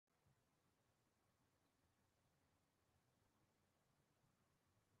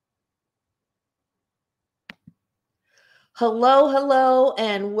Hello, hello,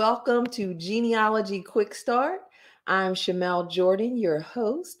 and welcome to Genealogy Quick Start. I'm Shamele Jordon, your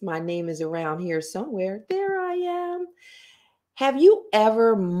host. My name is around here somewhere. There I am. Have you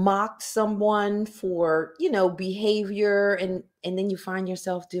ever mocked someone for, behavior and then you find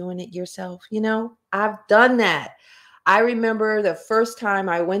yourself doing it yourself? I've done that. I remember the first time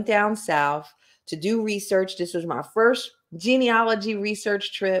I went down south to do research. This was my first genealogy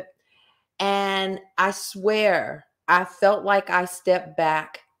research trip. And I swear, I felt like I stepped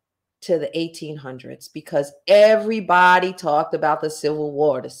back to the 1800s because everybody talked about the Civil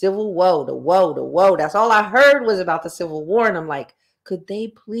War, the Civil War, the woe, the woe. That's all I heard was about the Civil War. And I'm like, could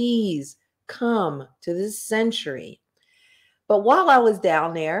they please come to this century? But while I was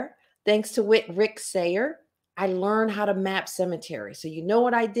down there, thanks to Rick Sayer, I learned how to map cemeteries. So you know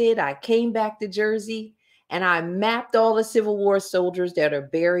what I did? I came back to Jersey and I mapped all the Civil War soldiers that are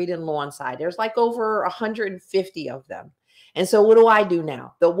buried in Lawnside. There's like over 150 of them. And so what do I do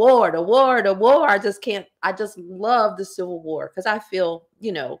now? The war, the war, the war. I just love the Civil War because I feel,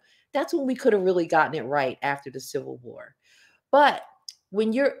 that's when we could have really gotten it right after the Civil War. But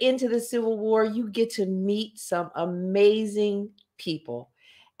when you're into the Civil War, you get to meet some amazing people.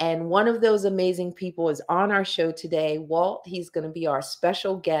 And one of those amazing people is on our show today, Walt. He's going to be our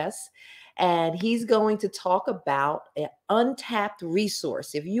special guest. And he's going to talk about an untapped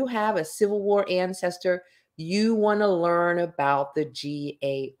resource. If you have a Civil War ancestor, you want to learn about the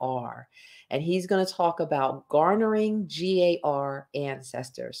GAR. And he's going to talk about Garnering GAR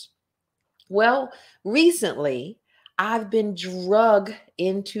Ancestors. Well, recently, I've been drugged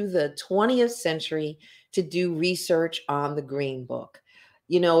into the 20th century to do research on the Green Book.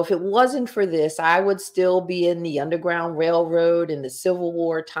 If it wasn't for this, I would still be in the Underground Railroad in the Civil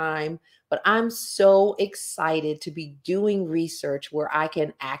War time. But I'm so excited to be doing research where I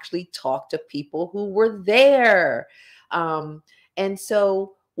can actually talk to people who were there. And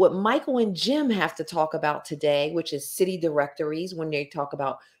so, what Michael and Jim have to talk about today, which is city directories, when they talk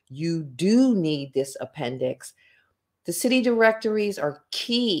about you do need this appendix. The city directories are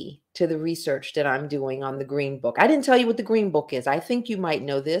key to the research that I'm doing on the Green Book. I didn't tell you what the Green Book is. I think you might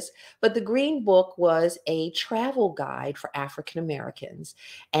know this, but the Green Book was a travel guide for African Americans,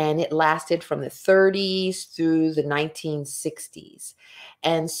 and it lasted from the 30s through the 1960s.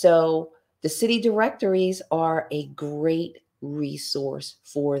 And so the city directories are a great resource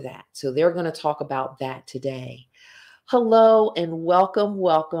for that. So they're going to talk about that today. Hello and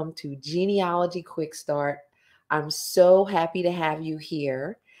welcome to Genealogy Quick Start. I'm so happy to have you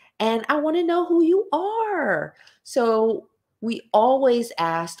here. And I want to know who you are. So we always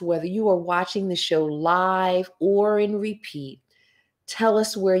asked whether you are watching the show live or in repeat. Tell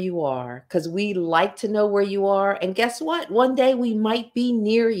us where you are because we like to know where you are. And guess what? One day we might be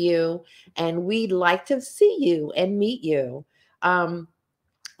near you and we'd like to see you and meet you.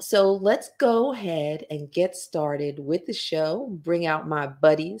 So let's go ahead and get started with the show. Bring out my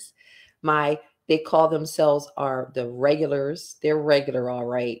buddies, they call themselves the regulars. They're regular, all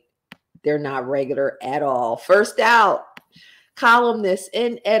right. They're not regular at all. First out, columnist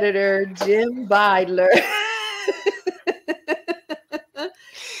and editor, Jim Beidler.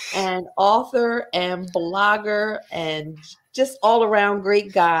 And author and blogger and just all around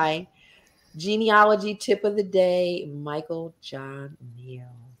great guy. Genealogy tip of the day, Michael John Neill.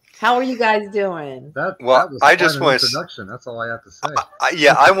 How are you guys doing? That was I just want an introduction. That's all I have to say.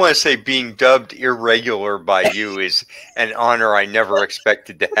 I want to say being dubbed irregular by you is an honor I never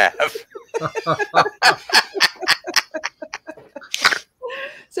expected to have.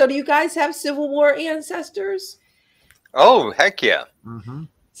 So, do you guys have Civil War ancestors? Oh, heck yeah! Mm-hmm.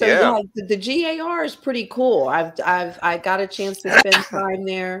 So yeah, the GAR is pretty cool. I got a chance to spend time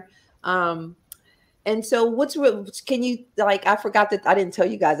there. And so can you, I forgot that I didn't tell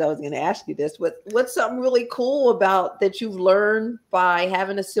you guys I was going to ask you this, but what's something really cool about that you've learned by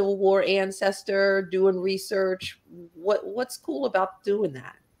having a Civil War ancestor, doing research? What's cool about doing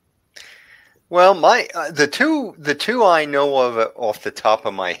that? Well, the two I know of off the top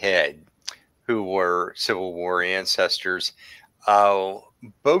of my head who were Civil War ancestors,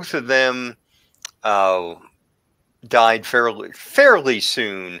 both of them died fairly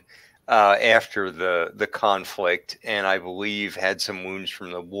soon after the conflict, and I believe had some wounds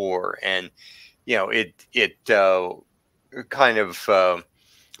from the war, and it kind of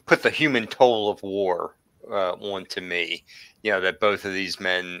put the human toll of war onto me. That both of these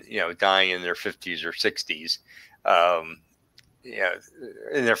men, dying in their 50s or 60s,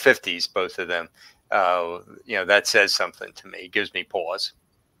 in their 50s, both of them, that says something to me. It gives me pause.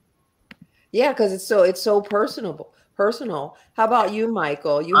 Yeah, because it's so personable. Personal. How about you,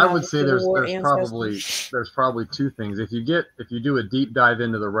 Michael? You I have would a say Civil there's War there's ancestor? probably two things. If you do a deep dive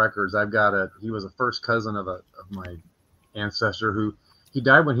into the records, he was a first cousin of my ancestor who he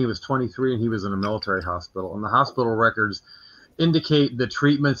died when he was 23 and he was in a military hospital. And the hospital records indicate the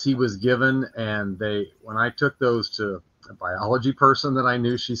treatments he was given, and when I took those to a biology person that I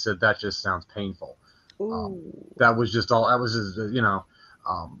knew, she said that just sounds painful. That was just the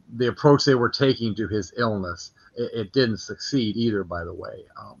approach they were taking to his illness. It didn't succeed either, by the way.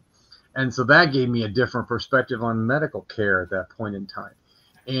 And so that gave me a different perspective on medical care at that point in time.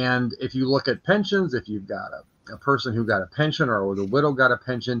 And if you look at pensions, if you've got a person who got a pension or the widow got a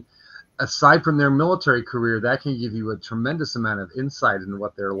pension, aside from their military career, that can give you a tremendous amount of insight into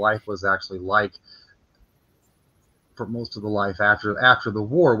what their life was actually like for most of the life after the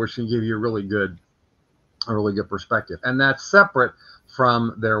war, which can give you a really good perspective. And that's separate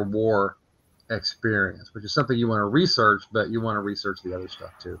from their war experience, which is something you want to research, but you want to research the other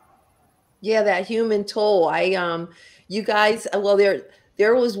stuff too. Yeah, that human toll. You guys, well,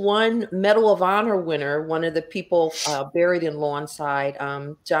 there was one Medal of Honor winner, one of the people buried in Lawnside,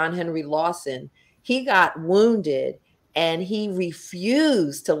 John Henry Lawson. He got wounded and he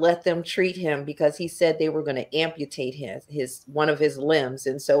refused to let them treat him because he said they were going to amputate one of his limbs.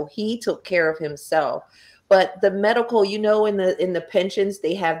 And so he took care of himself. But the medical, in the pensions,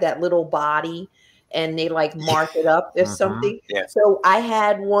 they have that little body and they like mark it up or something. Yeah. So I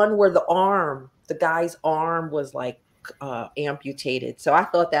had one where the guy's arm was like amputated. So I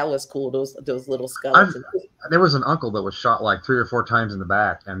thought that was cool. Those little skeletons. There was an uncle that was shot like 3 or 4 times in the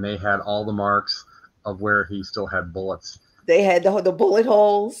back, and they had all the marks of where he still had bullets. They had the bullet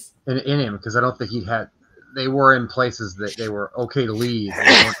holes in him, because I don't think they were in places that they were okay to leave and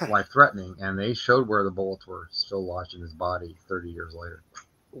they weren't life-threatening, and they showed where the bullets were still lodged in his body 30 years later.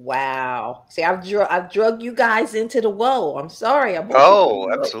 Wow. See, I've drug you guys into the woe. I'm sorry.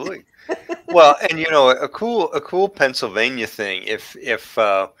 Absolutely. Well, and a cool Pennsylvania thing, if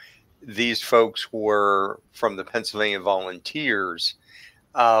these folks were from the Pennsylvania Volunteers,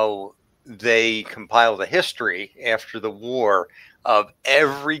 they compiled a history after the war of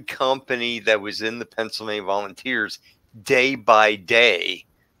every company that was in the Pennsylvania Volunteers, day by day,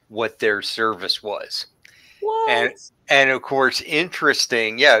 what their service was. What? And of course,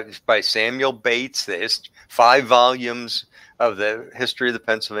 interesting, it's by Samuel Bates, 5 volumes of the history of the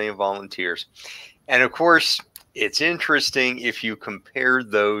Pennsylvania Volunteers. And of course, it's interesting if you compare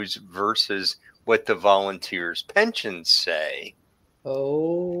those versus what the volunteers' pensions say.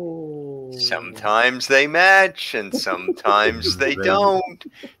 Oh. Sometimes they match and sometimes they don't.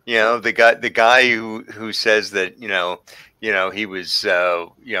 The guy who says that, he was,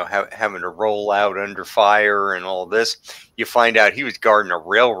 having to roll out under fire and all this, you find out he was guarding a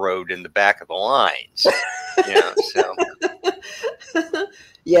railroad in the back of the lines. So.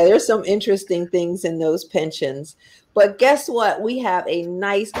 Yeah, there's some interesting things in those pensions. But guess what? We have a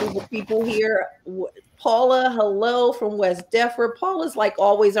nice group of people here. Paula, hello from West Deptford. Paula's like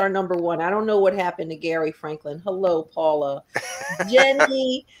always our number one. I don't know what happened to Gary Franklin. Hello, Paula.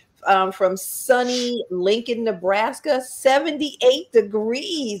 Jenny from sunny Lincoln, Nebraska, 78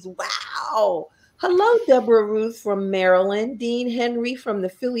 degrees. Wow. Hello, Deborah Ruth from Maryland. Dean Henry from the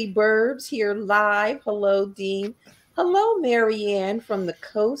Philly Burbs here live. Hello, Dean. Hello, Marianne from the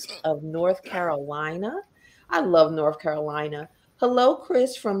coast of North Carolina. I love North Carolina. Hello,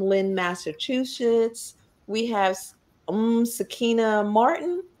 Chris from Lynn, Massachusetts. We have Sakina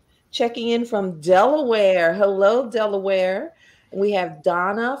Martin checking in from Delaware. Hello, Delaware. We have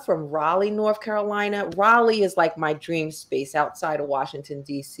Donna from Raleigh, North Carolina. Raleigh is like my dream space outside of Washington,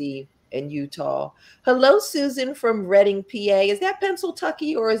 D.C. and Utah. Hello, Susan from Reading, PA. Is that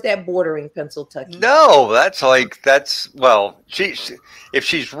Pennsylvania or is that bordering Pennsylvania? No, if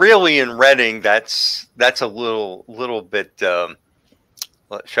she's really in Reading, that's a little bit,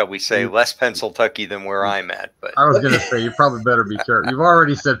 shall we say, less Pennsylvania than where I'm at. But I was going to say, you probably better be careful. You've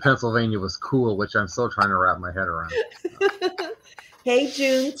already said Pennsylvania was cool, which I'm still trying to wrap my head around. Hey,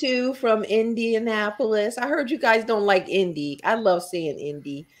 June, too, from Indianapolis. I heard you guys don't like Indy. I love saying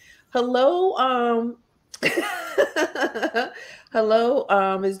Indy. Hello, hello,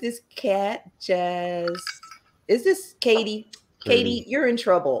 is this Kat Jazz? Is this Katie? Katie, you're in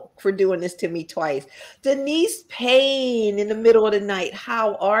trouble for doing this to me twice. Denise Payne in the middle of the night.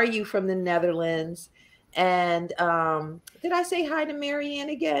 How are you from the Netherlands? And did I say hi to Marianne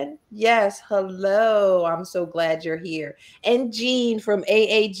again? Yes. Hello. I'm so glad you're here. And Jean from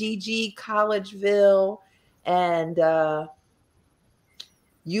AAGG Collegeville. And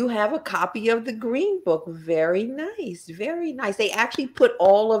you have a copy of the Green Book. Very nice. Very nice. They actually put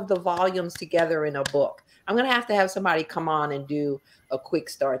all of the volumes together in a book. I'm going to have somebody come on and do a quick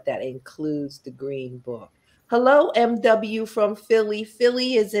start that includes the Green Book. Hello, MW from Philly.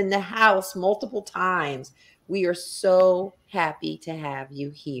 Philly is in the house multiple times. We are so happy to have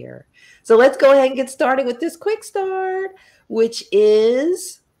you here. So let's go ahead and get started with this quick start, which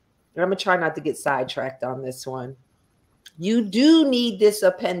is, I'm going to try not to get sidetracked on this one. You do need this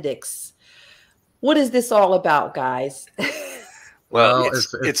appendix. What is this all about, guys? Well,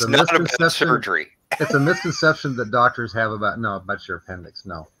 it's not about surgery. It's a misconception that doctors have about your appendix.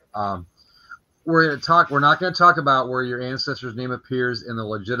 No. We're not going to talk about where your ancestor's name appears in the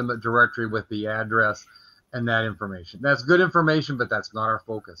legitimate directory with the address and that information. That's good information, but that's not our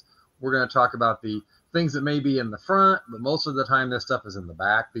focus. We're going to talk about the things that may be in the front, but most of the time this stuff is in the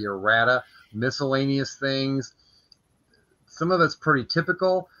back, the errata, miscellaneous things. Some of it's pretty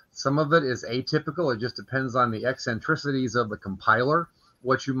typical. Some of it is atypical. It just depends on the eccentricities of the compiler,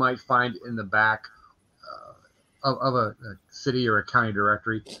 what you might find in the back of a city or a county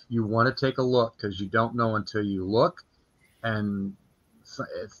directory. You want to take a look because you don't know until you look, and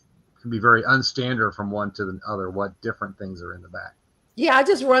it can be very unstandard from one to the other what different things are in the back. Yeah, I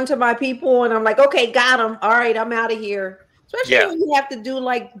just run to my people and I'm like, okay, got them. All right, I'm out of here. Especially when you have to do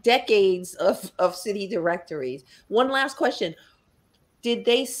like decades of city directories. One last question. Did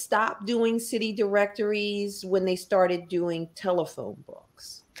they stop doing city directories when they started doing telephone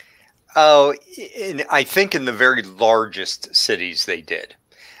books? Oh, I think in the very largest cities they did.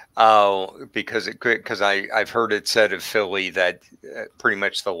 Because I've heard it said of Philly that pretty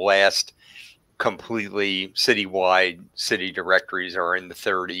much the last completely citywide city directories are in the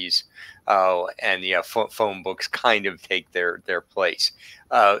 30s. And phone books kind of take their place.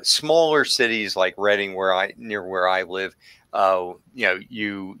 Smaller cities like Reading, near where I live,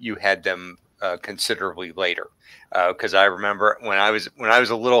 you had them considerably later. Because I remember when I was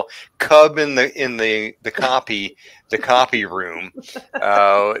a little cub in the copy room,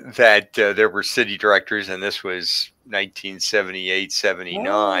 that there were city directories, and this was 1978,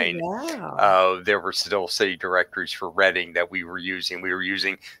 79. Oh, wow. There were still city directories for Reading that we were using. We were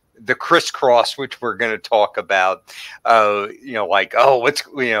using the crisscross, which we're going to talk about. When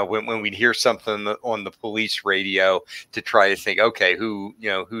we'd hear something on the police radio to try to think, okay, who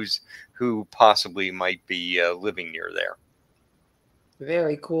possibly might be living near there.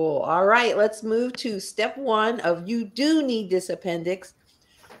 Very cool. All right, let's move to step 1 of you do need this appendix.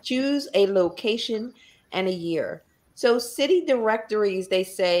 Choose a location and a year. So city directories, they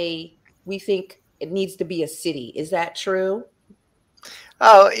say we think it needs to be a city. Is that true?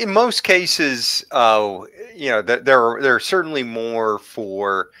 In most cases, there are certainly more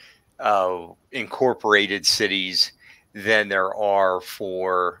for incorporated cities than there are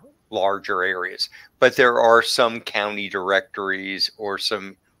for larger areas. But there are some county directories or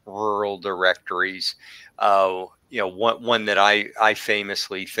some rural directories. One that I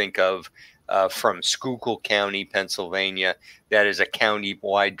famously think of from Schuylkill County, Pennsylvania, that is a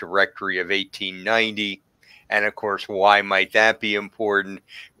county-wide directory of 1890. And of course, why might that be important?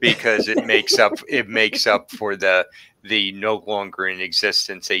 Because it makes up for the no longer in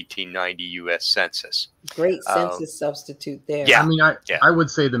existence 1890 U.S. Census. Great census substitute there. Yeah, I mean, I would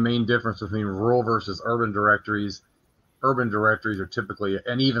say the main difference between rural versus urban directories are typically,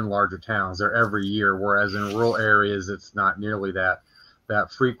 and even larger towns, they're every year, whereas in rural areas, it's not nearly that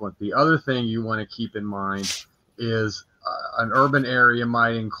frequent. The other thing you want to keep in mind is an urban area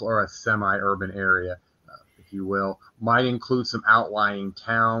might include, or a semi-urban area, if you will, might include some outlying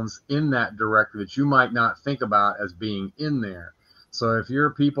towns in that directory that you might not think about as being in there. So if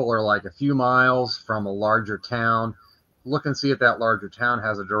your people are like a few miles from a larger town, look and see if that larger town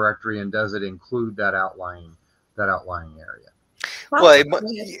has a directory and does it include that outlying area. Well,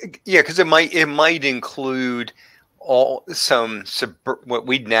 because it might include what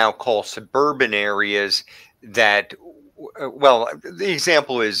we'd now call suburban areas that, well, the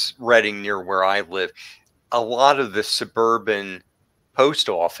example is Reading, near where I live. A lot of the suburban post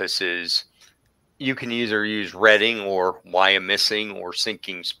offices, you can either use Reading or Wyomissing or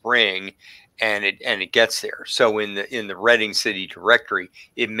Sinking Spring, and it gets there. So in the Reading City directory,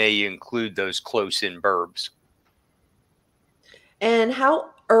 it may include those close-in burbs. And how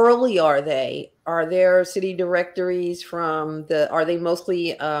early are they? Are there city directories are they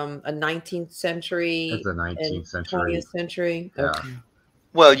mostly a 19th century? It's a 19th century. 20th century? Yeah. Okay.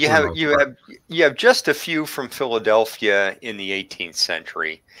 Well, you have just a few from Philadelphia in the 18th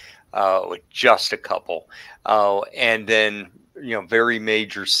century, just a couple, and then very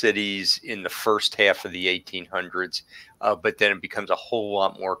major cities in the first half of the 1800s, but then it becomes a whole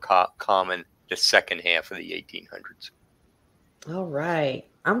lot more common the second half of the 1800s. All right.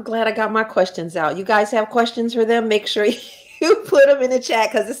 I'm glad I got my questions out. You guys have questions for them? Make sure you put them in the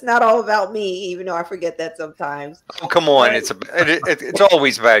chat, because it's not all about me, even though I forget that sometimes. Oh, come on. It's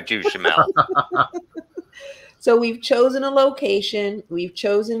always about you, Shamele. So we've chosen a location. We've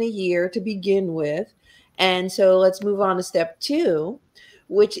chosen a year to begin with. And so let's move on to step 2,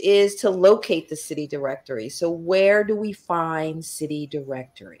 which is to locate the city directory. So where do we find city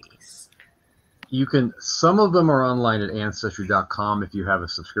directories? Some of them are online at ancestry.com if you have a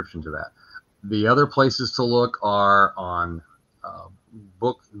subscription to that. The other places to look are on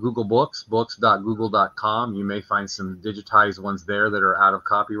Google Books, books.google.com. You may find some digitized ones there that are out of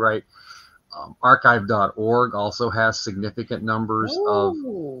copyright. Archive.org also has significant numbers of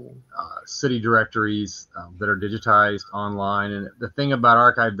city directories that are digitized online. And the thing about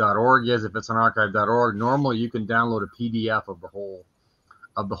archive.org is, if it's on archive.org, normally you can download a PDF of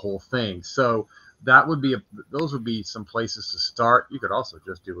the whole thing. So those would be some places to start. You could also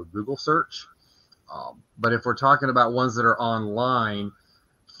just do a Google search. But if we're talking about ones that are online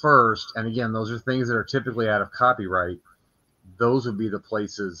first, and again, those are things that are typically out of copyright, those would be the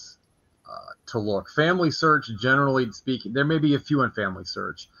places to look. Family Search, generally speaking, there may be a few in Family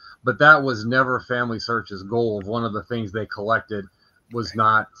Search, but that was never Family Search's goal. One of the things they collected was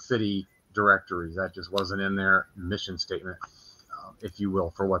not city directories. That just wasn't in their mission statement, if you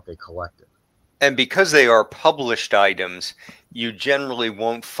will, for what they collected. And because they are published items, you generally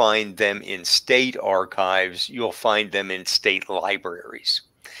won't find them in state archives. You'll find them in state libraries.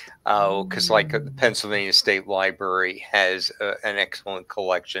 Because like the Pennsylvania State Library has an excellent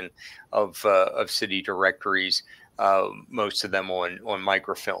collection of city directories, most of them on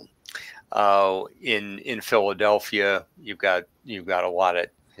microfilm. In Philadelphia, you've got a lot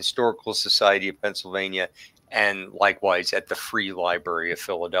at Historical Society of Pennsylvania, and likewise at the Free Library of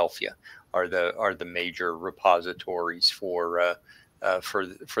Philadelphia are the major repositories for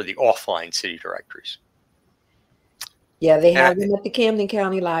the offline city directories. Yeah, they have them at the Camden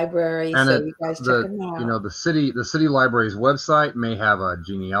County Library, and so you guys check them out. The city library's website may have a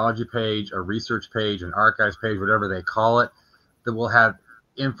genealogy page, a research page, an archives page, whatever they call it, that will have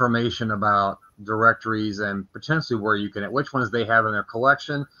information about directories and potentially which ones they have in their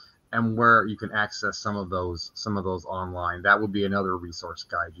collection, and where you can access some of those online. That would be another resource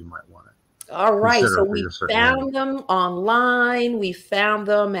guide you might want to. All right, so we found them online. We found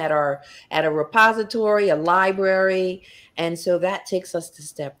them at a repository, a library, and so that takes us to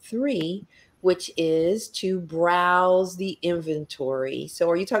step 3, which is to browse the inventory. So,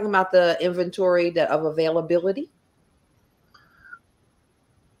 are you talking about the inventory of availability?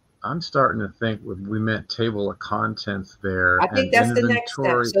 I'm starting to think we meant table of contents there. I think that's the next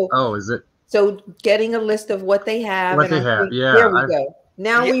step. So, is it? So, getting a list of what they have. Yeah. There we go.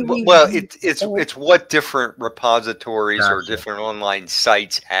 Now it's what different repositories or different online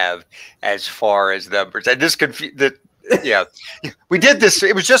sites have as far as numbers. And this yeah, we did this.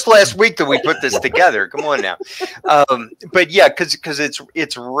 It was just last week that we put this together. Come on now. But yeah, because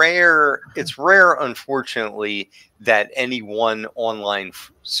it's rare, unfortunately, that any one online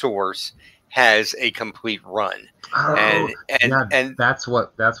source has a complete run. And that's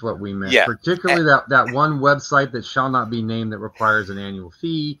what we meant. Yeah, particularly that one website that shall not be named that requires an annual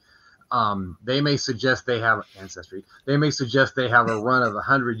fee. They may suggest they have Ancestry. They may suggest they have a run of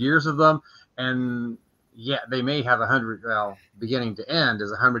 100 years of them, and they may have 100. Well, beginning to end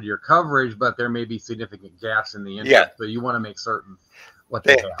is 100-year coverage, but there may be significant gaps in the interest. Yeah. So you want to make certain what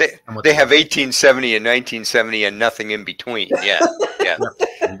they have. They have 1870 and 1970 and nothing in between. Yeah. Yeah.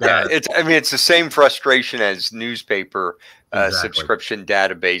 It's the same frustration as newspaper subscription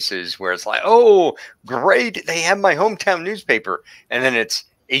databases, where it's like, oh, great, they have my hometown newspaper, and then it's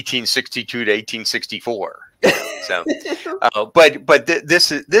 1862 to 1864. So, but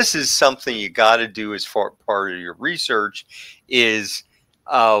this is something you got to do as part of your research, is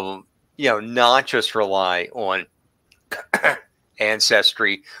not just rely on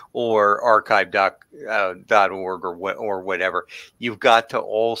Ancestry or archive.org or whatever. You've got to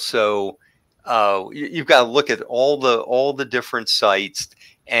also you've got to look at all the different sites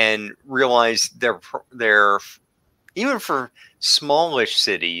and realize they're even for smallish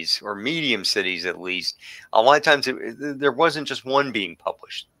cities or medium cities, at least, a lot of times there wasn't just one being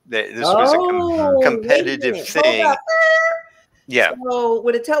published. This was a competitive thing. Yeah. So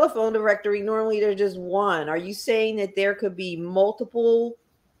with a telephone directory, normally there's just one. Are you saying that there could be multiple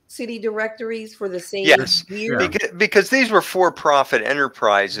city directories for the same Yes, year? because these were for-profit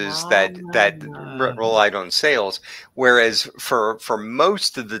enterprises that relied on sales, whereas for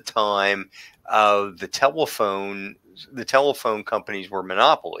most of the time, the telephone companies were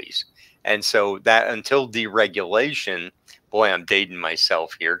monopolies, and so that until deregulation. Boy, I'm dating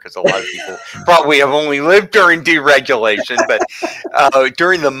myself here because a lot of people probably have only lived during deregulation, but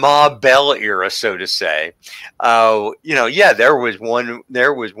during the Ma Bell era, so to say, there was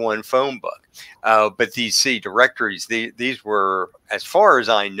one phone book. But these city directories, these were, as far as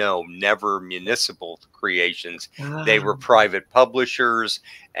I know, never municipal creations. They were private publishers,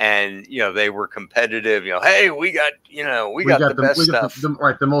 and they were competitive. Hey, we got the best stuff,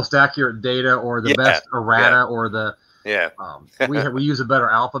 the most accurate data, or the best errata, or the we use a better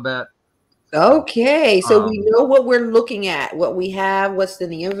alphabet. Okay, so we know what we're looking at, what we have, what's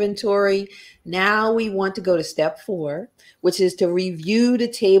in the inventory. Now we want to go to step 4, which is to review the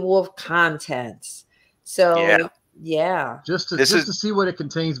table of contents. So, just to see what it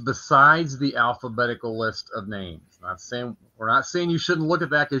contains besides the alphabetical list of names. We're not saying you shouldn't look at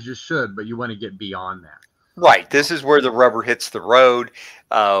that, because you should, but you want to get beyond that. Right. This is where the rubber hits the road,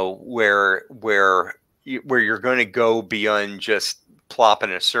 where you're going to go beyond just plopping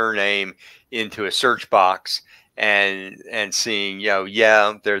a surname into a search box and seeing,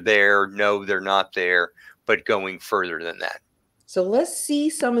 they're there, no, they're not there, but going further than that. So let's see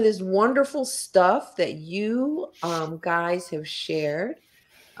some of this wonderful stuff that you guys have shared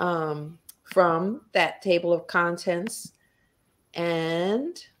from that table of contents.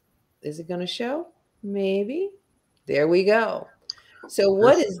 And is it going to show? Maybe. There we go. So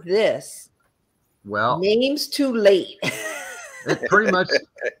what is this? Well, names too late. It pretty much,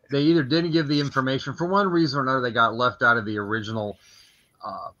 they either didn't give the information for one reason or another. They got left out of the original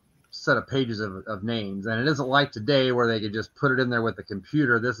set of pages of names. And it isn't like today where they could just put it in there with the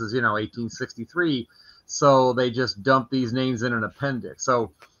computer. This is 1863, so they just dump these names in an appendix.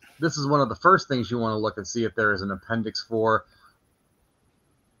 So this is one of the first things you want to look and see if there is an appendix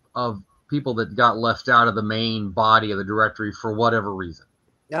of people that got left out of the main body of the directory for whatever reason.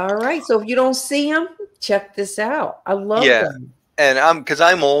 All right, so if you don't see them, check this out. I love them. And because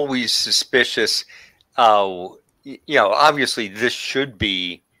I'm always suspicious. Obviously this should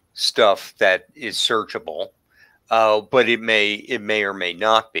be stuff that is searchable, but it may or may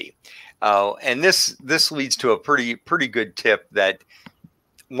not be. And this leads to a pretty good tip that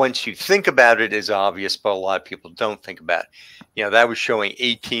once you think about it is obvious, but a lot of people don't think about it. That was showing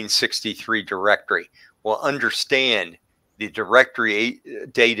 1863 directory. Well, understand the directory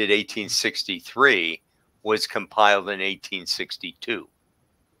dated 1863 was compiled in 1862.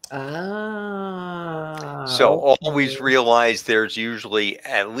 So always realize there's usually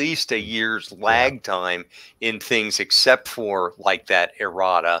at least a year's lag time in things, except for like that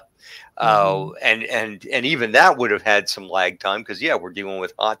errata. And even that would have had some lag time because we're dealing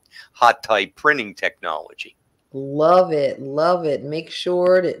with hot type printing technology. Love it. Make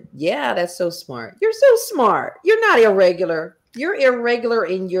sure that that's so smart. You're so smart. You're not irregular. You're irregular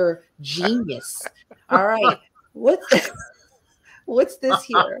in your genius. All right. What's this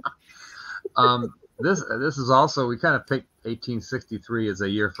here? This is also, we kind of picked 1863 as a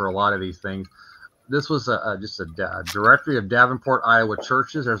year for a lot of these things. This was just a directory of Davenport, Iowa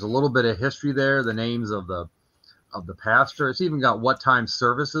churches. There's a little bit of history there, the names of the pastor. It's even got what time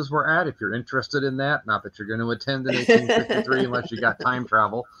services were at, if you're interested in that. Not that you're going to attend in 1863 unless you got time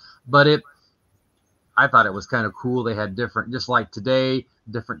travel, but I thought it was kind of cool. They had different, just like today,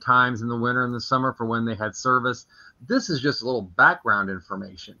 different times in the winter and the summer for when they had service. This is just a little background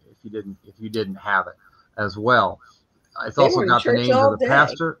information if you didn't have it as well. It's also got the names of the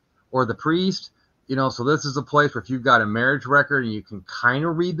pastor or the priest. So this is a place where if you've got a marriage record and you can kind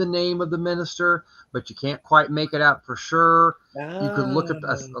of read the name of the minister, but you can't quite make it out for sure. You could look at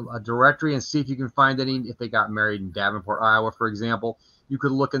a directory and see if you can find if they got married in Davenport, Iowa, for example. You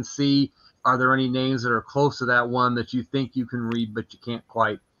could look and see, are there any names that are close to that one that you think you can read, but you can't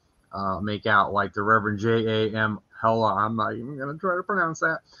quite make out, like the Reverend J.A.M. Hella. I'm not even going to try to pronounce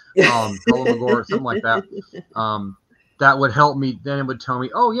that. Hella Magor, something like that. That would help me. Then it would tell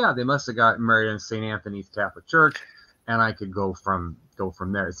me, oh yeah, they must have got married in St. Anthony's Catholic Church, and I could go from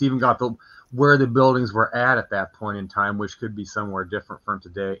there. It's even got where the buildings were at that point in time, which could be somewhere different from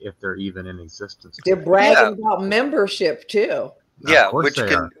today if they're even in existence. They're bragging about membership too. Yeah,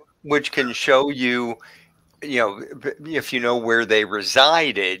 which can show you, if you know where they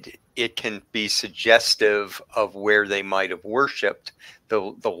resided, it can be suggestive of where they might have worshipped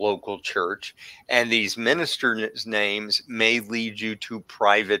the local church. And these ministers' names may lead you to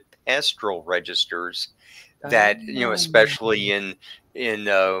private pastoral registers that, especially in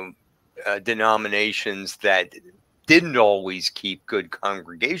denominations that didn't always keep good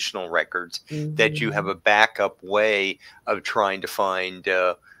congregational records, that you have a backup way of trying to find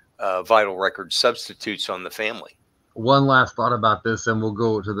vital record substitutes on the family. One last thought about this, and we'll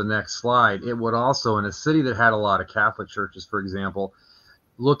go to the next slide. It would also, in a city that had a lot of Catholic churches, for example,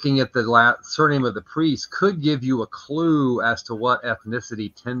 looking at the surname of the priest could give you a clue as to what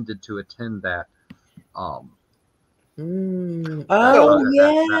ethnicity tended to attend that. Oh,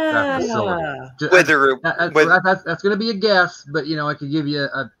 that facility. Whether that's going to be a guess, but I could give you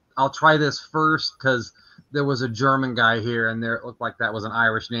I'll try this first because there was a German guy here, and it looked like that was an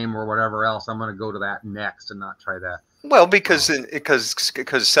Irish name or whatever else. I'm going to go to that next and not try that. Well, because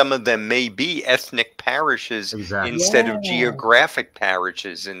some of them may be ethnic parishes instead of geographic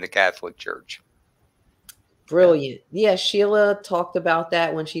parishes in the Catholic Church. Brilliant. Yeah, Sheila talked about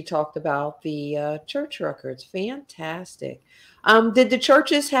that when she talked about the church records. Fantastic. Did the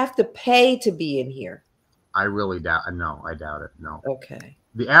churches have to pay to be in here? I really doubt. No, I doubt it. No. Okay.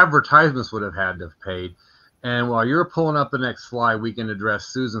 The advertisements would have had to have paid. And while you're pulling up the next slide, we can address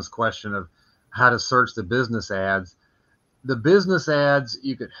Susan's question of how to search the business ads. The business ads,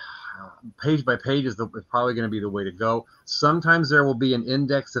 you could page by page is probably going to be the way to go. Sometimes there will be an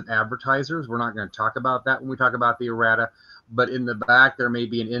index of advertisers. We're not going to talk about that when we talk about the errata, but in the back there may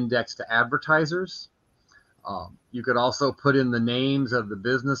be an index to advertisers. You could also put in the names of the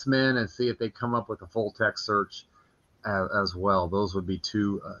businessmen and see if they come up with a full text search as well. Those would be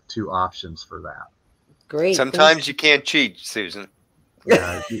two options for that. Great. Sometimes you can't cheat, Susan.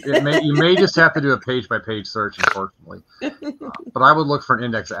 Yeah, you may just have to do a page-by-page search, unfortunately. But I would look for an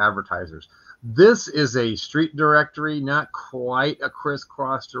index of advertisers. This is a street directory, not quite a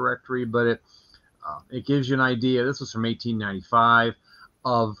crisscross directory, but it gives you an idea. This was from 1895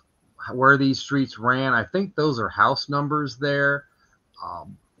 of where these streets ran. I think those are house numbers there,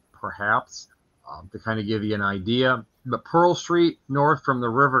 perhaps, to kind of give you an idea. But Pearl Street, north from the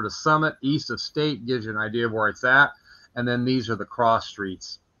river to Summit, east of State, gives you an idea of where it's at. And then these are the cross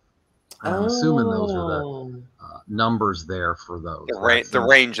streets. I'm assuming those are the numbers there for those. The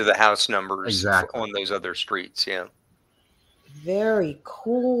range of the house numbers on those other streets, yeah. Very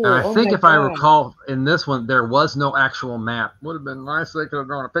cool. And I think if I recall, in this one, there was no actual map. Would have been nice if they could have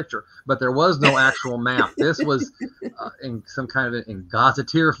drawn a picture, but there was no actual map. This was in some kind of in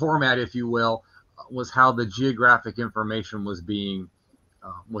gazetteer format, if you will, was how the geographic information was being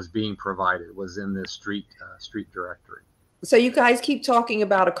provided, was in this street directory. So you guys keep talking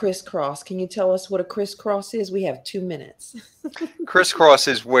about a crisscross. Can you tell us what a crisscross is? We have 2 minutes. Crisscross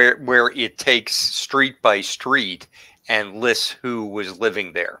is where it takes street by street and lists who was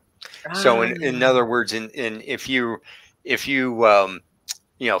living there. So in other words, if you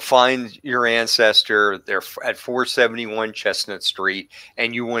find your ancestor, they're at 471 Chestnut Street,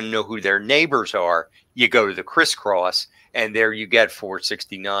 and you want to know who their neighbors are, you go to the crisscross, and there you get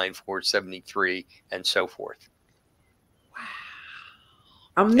 469, 473, and so forth. Wow.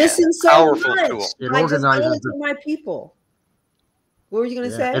 I'm missing so much. Tool. It organizes my people. What were you going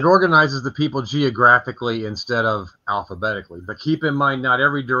to say? It organizes the people geographically instead of alphabetically. But keep in mind, not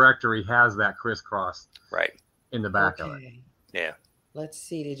every directory has that crisscross in the back of it. Yeah. Let's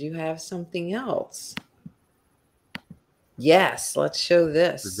see. Did you have something else? Yes. Let's show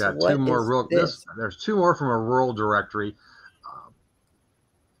this. We've got two more. There's two more from a rural directory.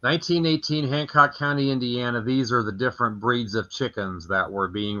 1918, Hancock County, Indiana. These are the different breeds of chickens that were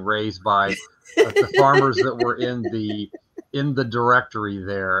being raised by the farmers that were in the directory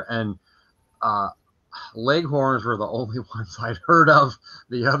there. And Leghorns were the only ones I'd heard of.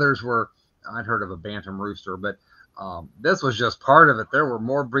 The others I'd heard of a bantam rooster, but this was just part of it. There were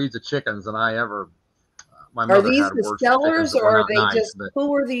more breeds of chickens than I ever. My mother are these had the sellers, or are they just?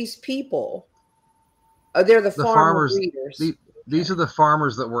 Who are these people? Oh, they're the farmers. Breeders. These are the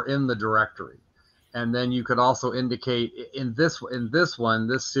farmers that were in the directory, and then you could also indicate in this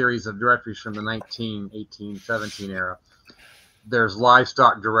series of directories from the 1918, 17 era. There's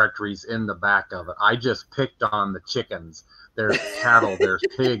livestock directories in the back of it. I just picked on the chickens. There's cattle, there's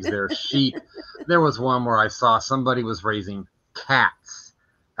pigs, there's sheep. There was one where I saw somebody was raising cats,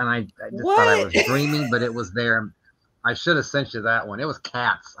 and I just thought I was dreaming, but it was there. I should have sent you that one. It was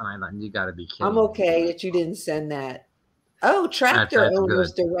cats, and I thought, you got to be kidding. I'm okay that you didn't send that. Oh, tractor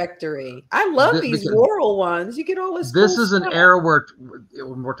owners directory. I love these rural ones. You get all this. This is an era where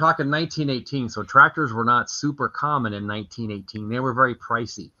we're talking 1918, so tractors were not super common in 1918. They were very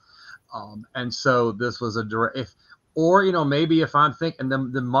pricey, and so this was a direct. Maybe if I'm thinking,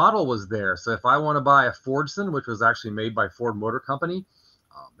 the model was there. So if I want to buy a Fordson, which was actually made by Ford Motor Company,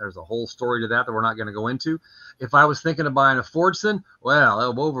 There's a whole story to that we're not going to go into. If I was thinking of buying a Fordson, well,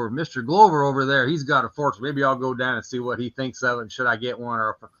 over Mr. Glover over there, he's got a Fordson. Maybe I'll go down and see what he thinks of it. Should I get one,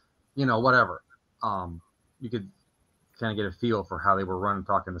 or, whatever. You could kind of get a feel for how they were running,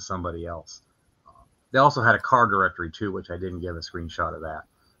 talking to somebody else. They also had a car directory too, which I didn't give a screenshot of that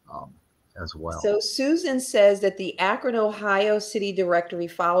as well. So Susan says that the Akron, Ohio city directory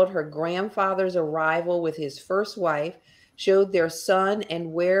followed her grandfather's arrival with his first wife, showed their son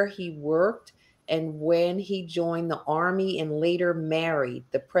and where he worked and when he joined the Army and later married,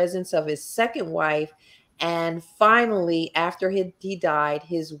 the presence of his second wife, and finally, after he died,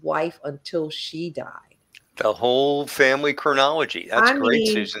 his wife until she died. The whole family chronology. That's great,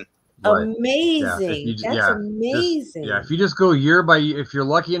 Susan. Amazing. That's amazing. If you just go year by year, if you're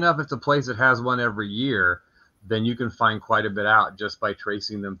lucky enough, it's a place that has one every year, then you can find quite a bit out just by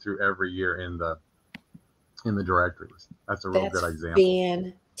tracing them through every year in the directories. That's a real good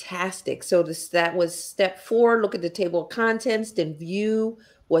example. Fantastic. So that was step 4. Look at the table of contents, then view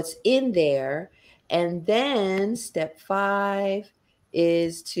what's in there. And then step 5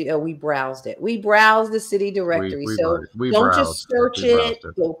 is to we browsed it. We browsed the city directory. Don't just search it.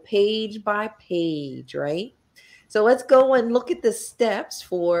 Go page by page, right? So let's go and look at the steps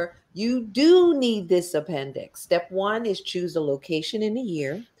for you do need this appendix. Step 1 is choose a location in a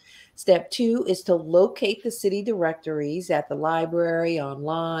year. Step 2 is to locate the city directories at the library,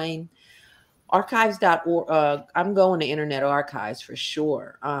 online, archives.org. I'm going to Internet Archives for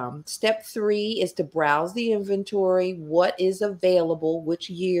sure. Step 3 is to browse the inventory, what is available, which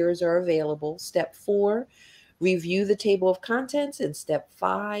years are available. Step 4, review the table of contents. And step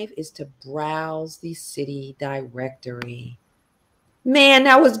 5 is to browse the city directory. Man,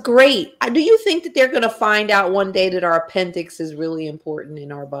 that was great. Do you think that they're going to find out one day that our appendix is really important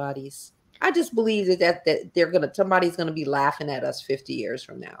in our bodies? I just believe that somebody's going to be laughing at us 50 years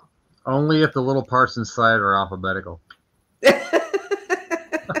from now. Only if the little parts inside are alphabetical.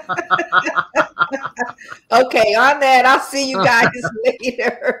 Okay, on that, I'll see you guys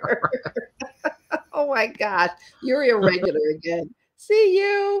later. Oh my gosh, you're irregular again. See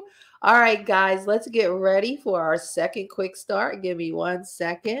you. All right, guys, let's get ready for our second quick start. Give me 1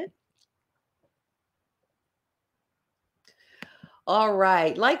 second. All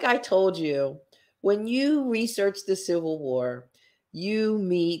right, like I told you, when you research the Civil War, you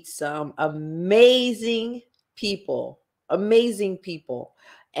meet some amazing people.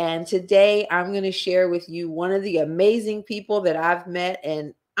 And today I'm going to share with you one of the amazing people that I've met,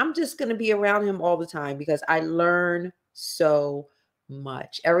 and I'm just going to be around him all the time because I learn so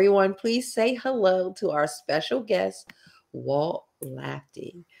much. Everyone, please say hello to our special guest, Walt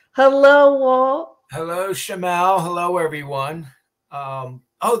Lafty. Hello, Walt. Hello, Shamele. Hello, everyone.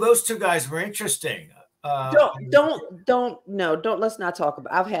 Those two guys were interesting. Let's not talk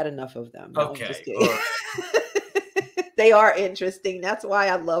about. I've had enough of them. No, okay. I'm just kidding. They are interesting. That's why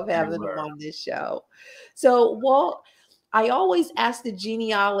I love having them on this show. So, Walt, I always ask the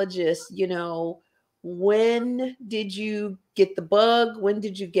genealogist, when did you get the bug?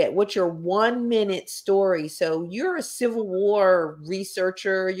 What's your 1-minute story? So you're a Civil War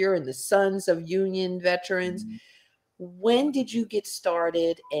researcher. You're in the Sons of Union Veterans. Mm-hmm. When did you get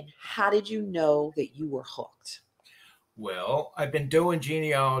started, and how did you know that you were hooked? Well, I've been doing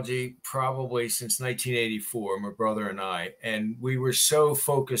genealogy probably since 1984, my brother and I, and we were so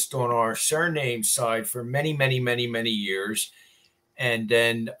focused on our surname side for many, many, many, many years. And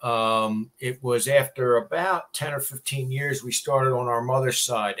then it was after about 10 or 15 years, we started on our mother's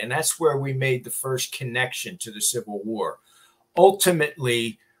side, and that's where we made the first connection to the Civil War.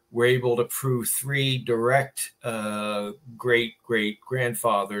 Ultimately, we're able to prove 3 direct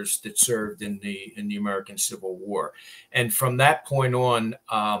great-great-grandfathers that served in the American Civil War. And from that point on,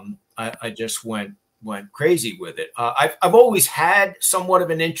 I just went crazy with it. I've always had somewhat of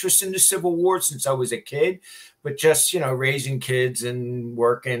an interest in the Civil War since I was a kid, but just, raising kids and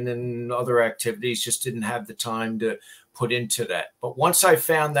working and other activities, just didn't have the time to put into that. But once I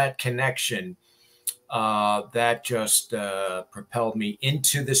found that connection, that just propelled me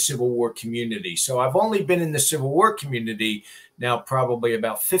into the Civil War community. So I've only been in the Civil War community now probably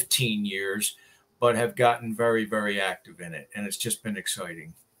about 15 years, but have gotten very, very active in it. And it's just been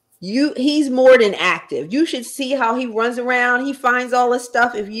exciting. He's more than active. You should see how he runs around. He finds all this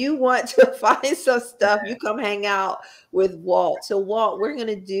stuff. If you want to find some stuff, you come hang out with Walt. So Walt, we're going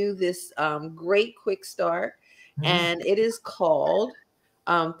to do this great quick start. Mm-hmm. And it is called,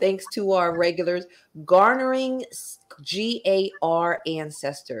 thanks to our regulars, Garnering GAR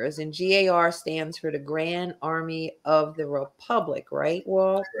Ancestors. And GAR stands for the Grand Army of the Republic, right,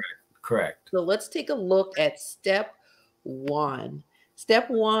 Walt? Correct. So let's take a look at step 1.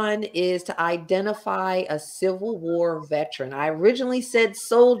 Step 1 is to identify a Civil War veteran. I originally said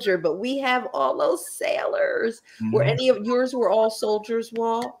soldier, but we have all those sailors. Were any of yours were all soldiers,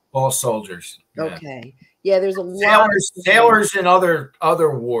 Walt? All soldiers. Yeah. Okay. Yeah, there's a lot of sailors in other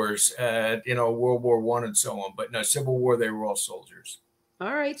wars, you know, World War I and so on. But no, Civil War, they were all soldiers.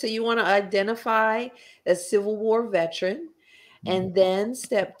 All right. So you want to identify a Civil War veteran. And then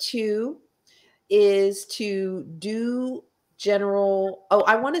step 2 is to do general. Oh,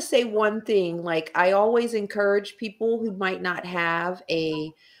 I want to say one thing. Like, I always encourage people who might not have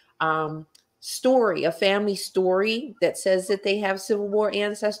a story, a family story that says that they have Civil War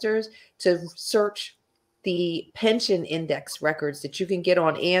ancestors, to search the pension index records that you can get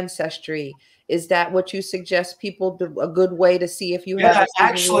on Ancestry. Is that what you suggest people do? A good way to see if you have?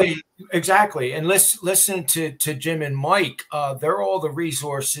 Actually, exactly. And listen to Jim and Mike. They're all the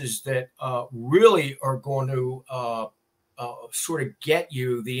resources that really are going to sort of get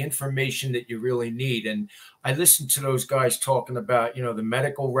you the information that you really need. And I listened to those guys talking about, you know, the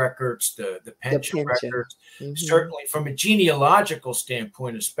medical records, the pension records. Certainly from a genealogical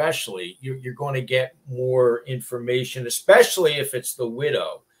standpoint, especially, you're going to get more information, especially if it's the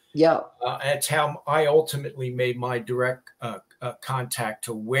widow. Yeah. That's how I ultimately made my direct contact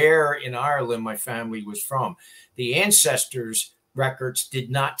to where in Ireland my family was from. The ancestors records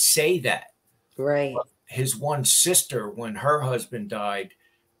did not say that. Right. His one sister, when her husband died,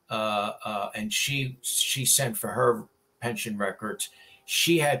 and she sent for her pension records,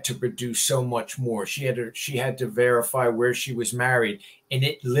 she had to produce so much more. She had to verify where she was married, and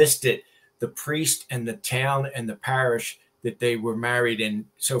it listed the priest and the town and the parish that they were married in.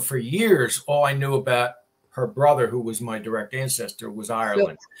 So for years, all I knew about her brother, who was my direct ancestor, was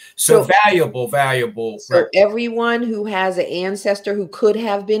Ireland. So valuable. So record. Everyone who has an ancestor who could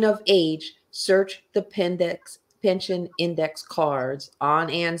have been of age, search the pension index cards on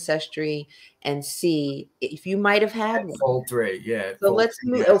Ancestry and see if you might have had one. Fold 3, yeah. So let's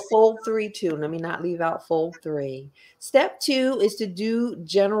move. Oh, fold 3 too. Let me not leave out fold 3. Step 2 is to do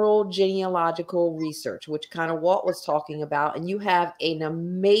general genealogical research, which kind of Walt was talking about. And you have an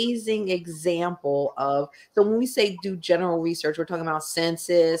amazing example of. So when we say do general research, we're talking about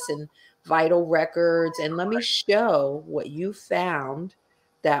census and vital records. And let me show what you found.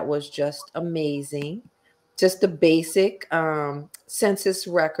 That was just amazing. Just the basic census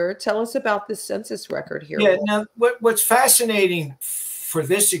record. Tell us about the census record here. Yeah. Now, what's fascinating for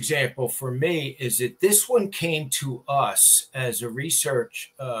this example for me is that this one came to us as a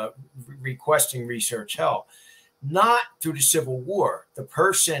research, requesting research help, not through the Civil War. The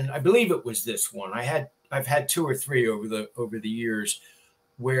person, I believe it was this one. I've had 2 or 3 over the years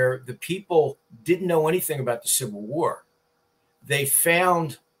where the people didn't know anything about the Civil War. They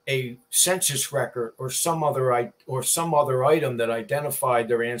found a census record or some other item that identified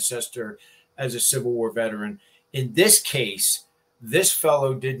their ancestor as a Civil War veteran. In this case, this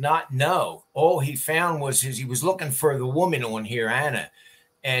fellow did not know. All he found was he was looking for the woman on here, Anna,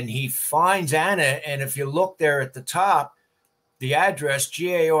 and he finds Anna. And if you look there at the top, the address,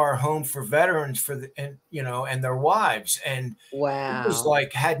 GAR Home for Veterans and their wives. And wow, it was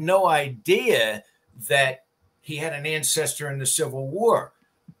like, had no idea that he had an ancestor in the Civil War.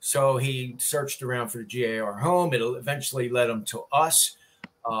 So he searched around for the GAR home. It eventually led him to us.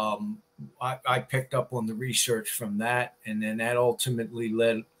 I picked up on the research from that, and then that ultimately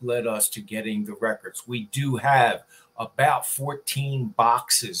led us to getting the records. We do have about 14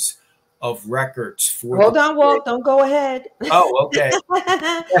 boxes of records for. Hold on, Walt. Don't go ahead. Oh, okay.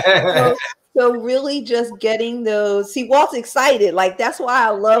 So really just getting those. See, Walt's excited. Like, that's why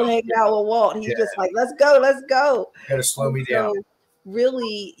I love hanging out with Walt. He's just like, let's go. You gotta slow me down.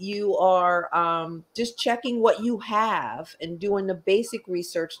 Really, you are just checking what you have and doing the basic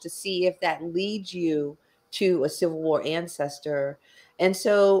research to see if that leads you to a Civil War ancestor. And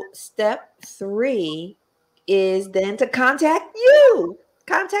so step 3 is then to contact you.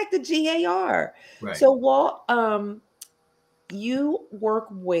 Contact the GAR. Right. So Walt, you work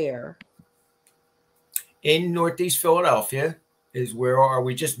where? In Northeast Philadelphia is where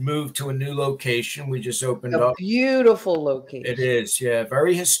we just moved to a new location. We just opened up. Beautiful location. It is, yeah.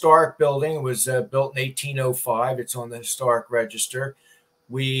 Very historic building. It was built in 1805. It's on the historic register.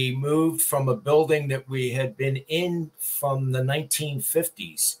 We moved from a building that we had been in from the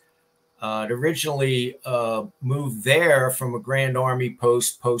 1950s. It originally moved there from a Grand Army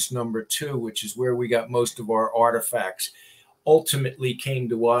post number 2, which is where we got most of our artifacts. Ultimately came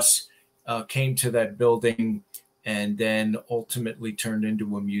to us, came to that building and then ultimately turned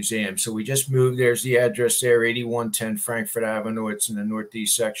into a museum. So we just moved. There's the address there, 8110 Frankfurt Avenue. It's in the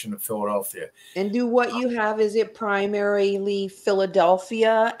northeast section of Philadelphia. And do what you have, is it primarily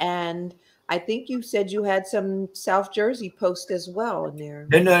Philadelphia? And I think you said you had some South Jersey post as well in there.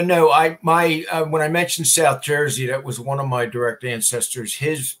 No. When I mentioned South Jersey, that was one of my direct ancestors.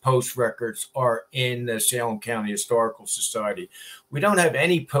 His post records are in the Salem County Historical Society. We don't have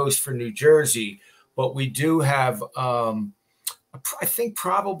any posts for New Jersey, but we do have, I think,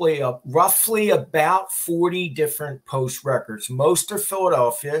 probably roughly about 40 different post records. Most are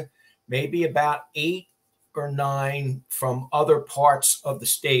Philadelphia, maybe about 8 or 9 from other parts of the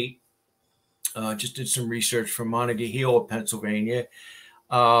state. Just did some research from Montague, Pennsylvania.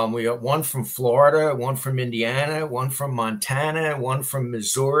 We got one from Florida, one from Indiana, one from Montana, one from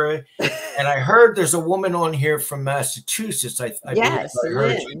Missouri. And I heard there's a woman on here from Massachusetts. Yes, I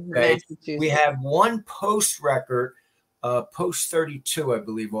heard Lynn, Massachusetts. We have one post record, post 32, I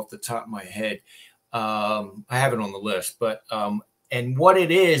believe, off the top of my head. I have it on the list, but and what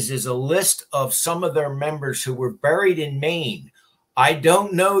it is a list of some of their members who were buried in Maine. I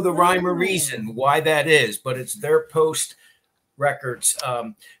don't know the rhyme or reason why that is, but it's their post records.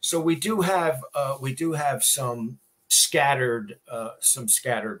 So we do have some scattered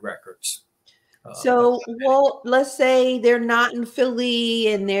records. So, well, let's say they're not in Philly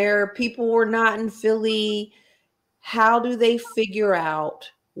and their people were not in Philly. How do they figure out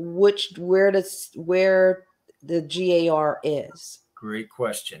where the GAR is? Great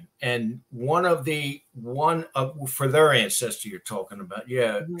question. And one of for their ancestor you're talking about.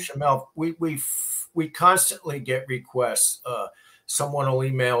 Yeah, Shamele, we constantly get requests. Someone will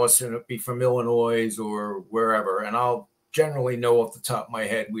email us and it'll be from Illinois or wherever. And I'll generally know off the top of my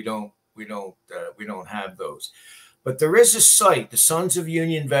head, we don't have those. But there is a site, the Sons of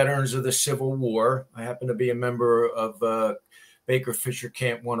Union Veterans of the Civil War. I happen to be a member of Baker Fisher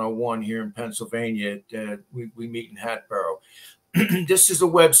Camp 101 here in Pennsylvania. We meet in Hatboro. This is a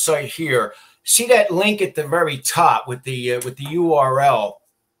website here. See that link at the very top with the URL.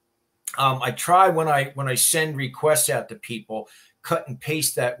 I try when I send requests out to people, cut and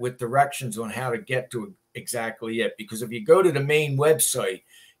paste that with directions on how to get to exactly it. Because if you go to the main website,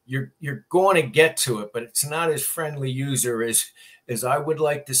 you're going to get to it, but it's not as friendly user as I would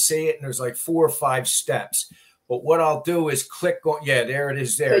like to see it. And there's like 4 or 5 steps. But what I'll do is click on, yeah, there it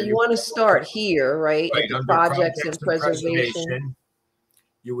is there. So you want to start here, right? At the projects and preservation.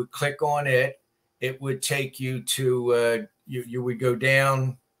 You would click on it. It would take you to, you would go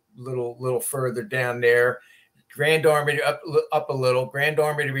down little further down there. Grand Army up a little. Grand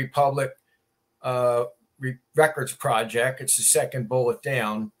Army Republic Records Project. It's the second bullet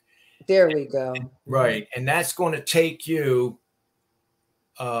down. There we go. Right. And that's going to take you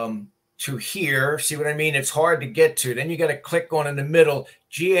to here. See what I mean? It's hard to get to. Then you got to click on in the middle,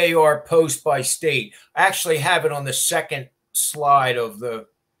 GAR post by state. I actually have it on the second slide of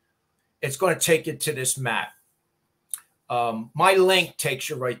it's going to take you to this map. My link takes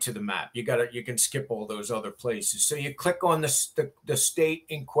you right to the map. You can skip all those other places. So you click on the state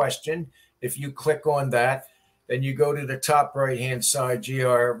in question. If you click on that, then you go to the top right-hand side,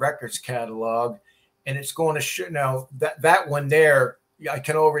 GR Records Catalog, and it's going to show. Now that one there, I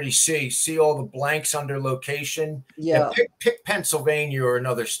can already see all the blanks under location. Yeah. And pick Pennsylvania or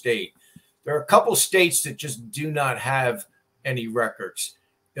another state. There are a couple states that just do not have any records.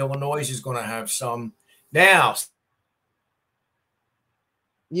 Illinois is going to have some. Now,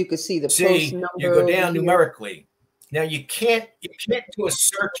 you can see the post number. You go down numerically. Now you can't do a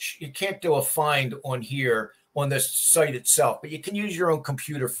search. You can't do a find on here on the site itself, but you can use your own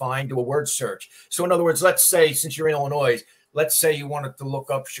computer find, do a word search. So in other words, let's say, since you're in Illinois, let's say you wanted to look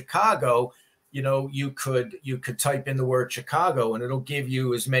up Chicago, you could type in the word Chicago and it'll give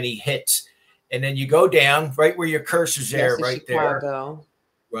you as many hits. And then you go down right where your cursor's there, right Chicago.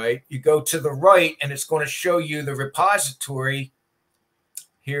 There. Right. You go to the right and it's going to show you the repository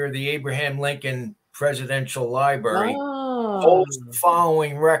here, the Abraham Lincoln Presidential Library holds the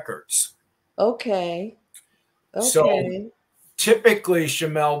following records. Okay. So typically,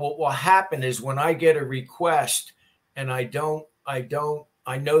 Shamele, what will happen is when I get a request and I know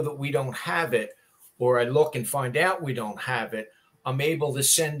that we don't have it, or I look and find out we don't have it, I'm able to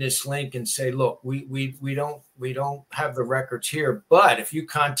send this link and say, look, we don't have the records here, but if you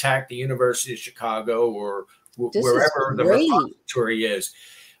contact the University of Chicago or wherever the repository is,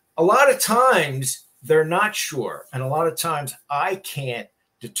 a lot of times they're not sure, and a lot of times I can't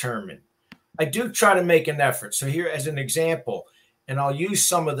determine. I do try to make an effort. So here, as an example, and I'll use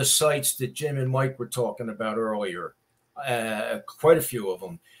some of the sites that Jim and Mike were talking about earlier, quite a few of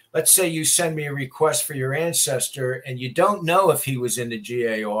them. let's say you send me a request for your ancestor and you don't know if he was in the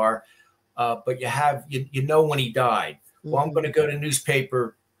GAR, but you know when he died. Well, I'm going to go to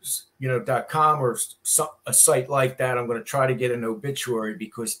newspaper.com or a site like that. I'm going to try to get an obituary,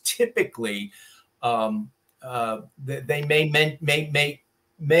 because typically they may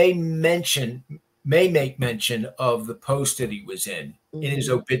make mention of the post that he was in his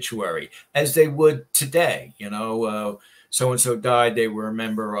obituary, as they would today. So and so died, they were a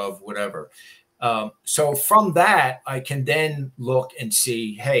member of whatever. So from that, I can then look and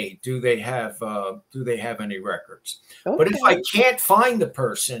see, hey, do they have any records? Okay. But if I can't find the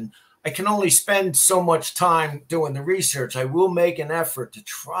person, I can only spend so much time doing the research. I will make an effort to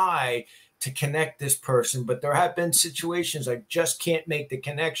try to connect this person, but there have been situations I just can't make the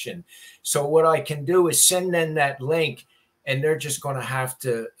connection. So what I can do is send them that link, and they're just going to have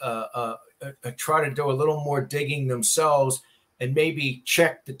to try to do a little more digging themselves, and maybe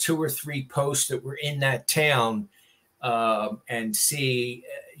check the 2 or 3 posts that were in that town and see,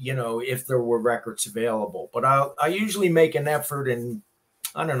 if there were records available. But I usually make an effort, and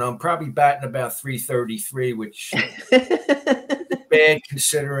I don't know, I'm probably batting about 333, which bad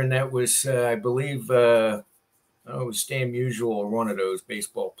considering that was, I believe, it was Stan Musial or one of those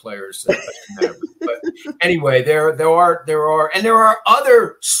baseball players. But anyway, there are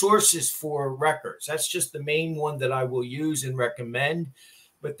other sources for records. That's just the main one that I will use and recommend.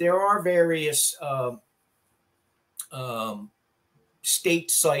 But there are various state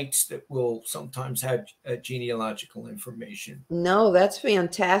sites that will sometimes have genealogical information. No, that's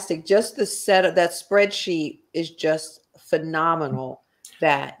fantastic. Just the setup, that spreadsheet is just phenomenal.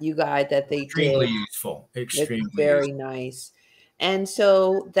 That you guys that they extremely did. Useful, extremely it's very useful. Nice. And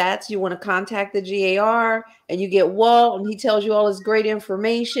so you want to contact the GAR, and you get Walt, and he tells you all this great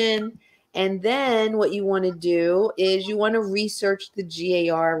information. And then what you want to do is you want to research the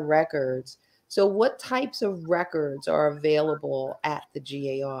GAR records. So what types of records are available at the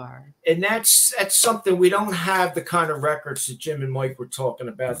GAR? And that's something, we don't have the kind of records that Jim and Mike were talking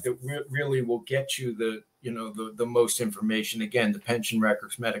about that really will get you the most information. Again, the pension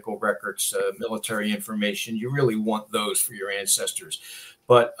records, medical records, military information. You really want those for your ancestors.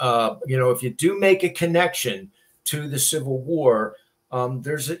 But if you do make a connection to the Civil War,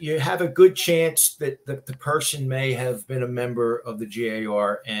 you have a good chance that the person may have been a member of the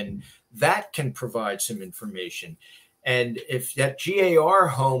GAR, and that can provide some information. And if that GAR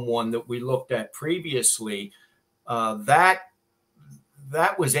home one that we looked at previously, that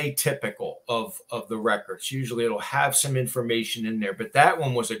was atypical of the records. Usually it'll have some information in there, but that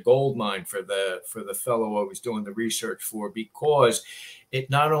one was a gold mine for the fellow I was doing the research for, because it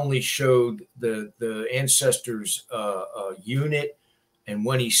not only showed the ancestors unit and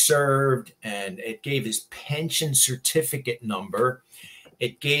when he served, and it gave his pension certificate number.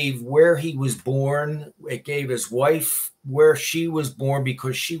 It gave where he was born. It gave his wife where she was born,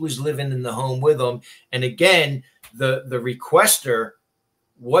 because she was living in the home with him. And again, the requester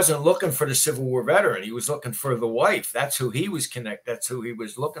wasn't looking for the Civil War veteran. He was looking for the wife. That's who he was That's who he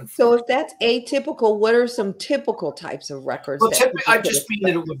was looking for. So if that's atypical, what are some typical types of records? Well, I just mean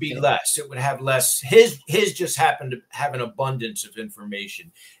that it would be less. It would have less. His just happened to have an abundance of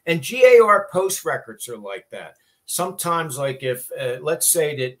information. And GAR post records are like that. Sometimes, like if, let's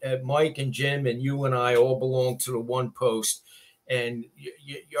say that Mike and Jim and you and I all belong to the one post, and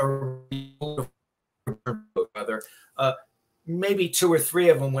you're maybe 2 or 3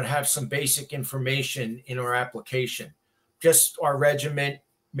 of them would have some basic information in our application, just our regiment,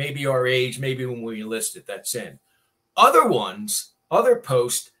 maybe our age, maybe when we enlisted, that's in. Other ones, other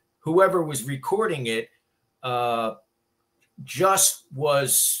posts, whoever was recording it, just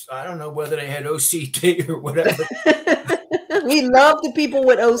was, I don't know whether they had OCD or whatever. We love the people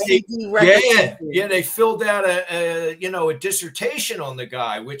with OCD records. Yeah, they filled out a dissertation on the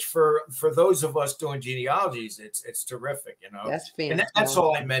guy, which for those of us doing genealogies, it's terrific, That's fantastic. And that's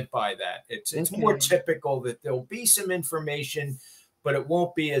all I meant by that. It's more typical that there'll be some information, but it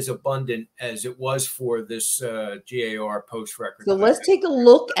won't be as abundant as it was for this GAR post record. So let's take a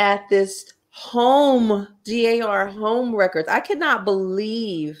look at this GAR home records. I cannot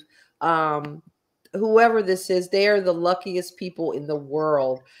believe whoever this is, they are the luckiest people in the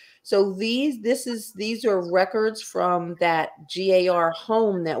world. So these are records from that GAR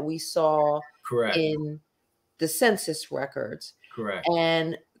home that we saw Correct. in the census records. Correct.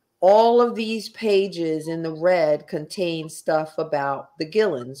 And all of these pages in the red contain stuff about the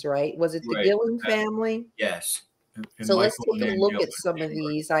Gillens, right? Was it the Gillen family? Yes. And so let's take a look at some of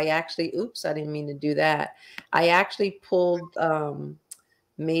these. I actually, oops, I didn't mean to do that. I actually pulled,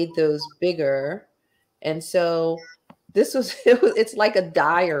 made those bigger. And so This was, it's like a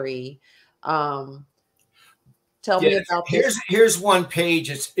diary. Tell me about this. Here's one page.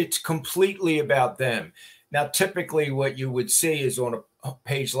 It's completely about them. Now, typically what you would see is on a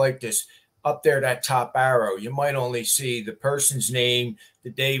page like this, up there, that top arrow, you might only see the person's name,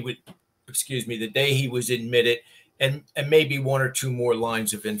 the day he was admitted, and maybe one or two more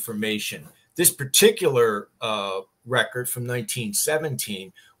lines of information. This particular record from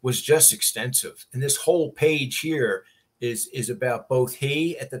 1917 was just extensive. And this whole page here is about both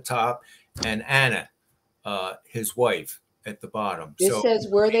he at the top and Anna, his wife, at the bottom. It says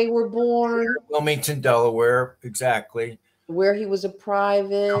where they were born. Wilmington, Delaware, exactly. Where he was a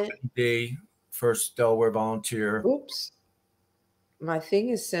private. Company D, first Delaware volunteer. Oops. My thing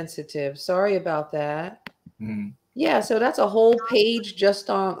is sensitive. Sorry about that. Mm-hmm. Yeah, so that's a whole page just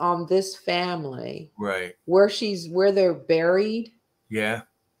on this family. Right. Where they're buried. Yeah.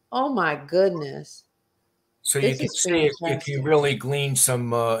 Oh my goodness. So you can see you can really glean some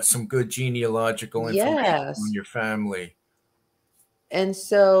good genealogical information on your family. And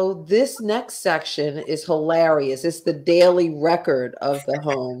so this next section is hilarious. It's the daily record of the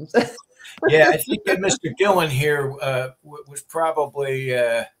homes. Yeah, I think that Mr. Gillen here was probably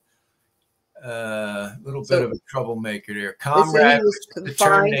a little bit of a troublemaker there. Comrade was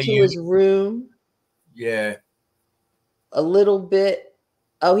confined to his room. Yeah. A little bit.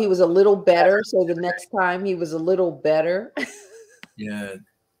 Oh, he was a little better. So the next time he was a little better. Yeah.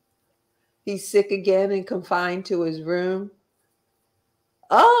 He's sick again and confined to his room.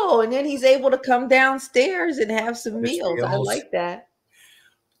 Oh, and then he's able to come downstairs and have some meals. I like that.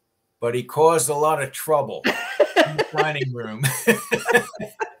 But he caused a lot of trouble in the dining room.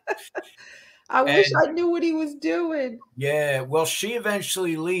 I wish I knew what he was doing. Yeah, well, she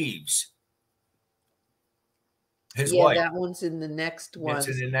eventually leaves. His wife. That one's in the next one. It's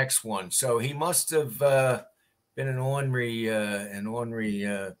in the next one. So he must have been an ornery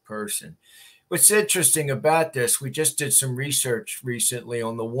person. What's interesting about this, we just did some research recently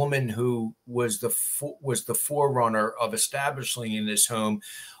on the woman who was the forerunner of establishing this home,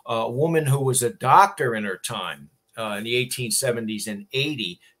 a woman who was a doctor in her time in the 1870s and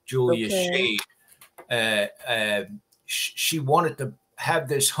 80, Julia Shade. She wanted to have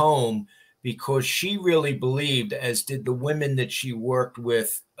this home because she really believed, as did the women that she worked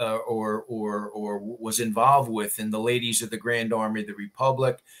with or was involved with in the Ladies of the Grand Army of the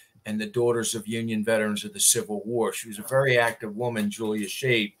Republic and the Daughters of Union Veterans of the Civil War. She was a very active woman, Julia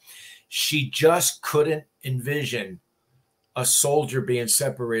Shade. She just couldn't envision a soldier being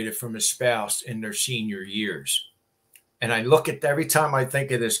separated from his spouse in their senior years. And I look at every time I think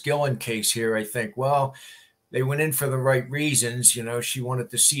of this Gillen case here, I think, well, they went in for the right reasons. You know, she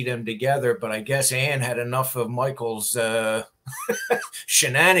wanted to see them together, but I guess Anne had enough of Michael's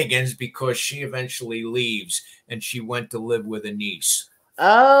shenanigans because she eventually leaves and she went to live with a niece.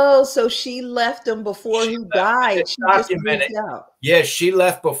 Oh, so she left him before he died. She just moved out. Yeah, she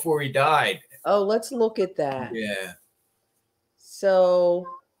left before he died. Oh, let's look at that. Yeah. So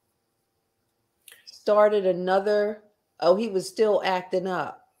started another. Oh, he was still acting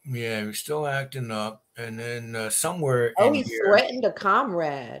up. Yeah, he was still acting up. And then somewhere. Oh, he threatened a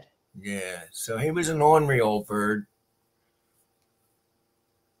comrade. Yeah, so he was an ornery old bird.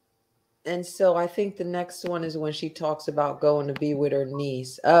 And so I think the next one is when she talks about going to be with her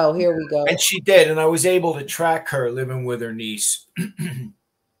niece. Oh, here we go. And she did. And I was able to track her living with her niece.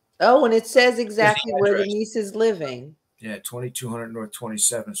 Oh, and it says exactly where the niece is living. Yeah, 2200 North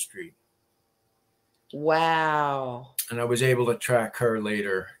 27th Street. Wow. And I was able to track her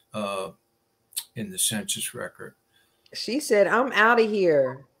later in the census record. She said, I'm out of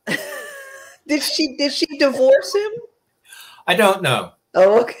here. Did she divorce him? I don't know.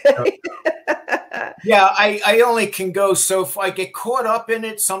 Oh, okay. Yeah, I only can go so far. I get caught up in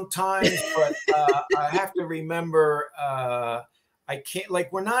it sometimes, but I have to remember I can't,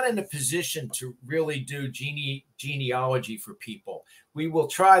 like, we're not in a position to really do genealogy for people. We will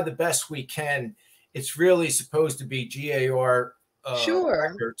try the best we can. It's really supposed to be GAR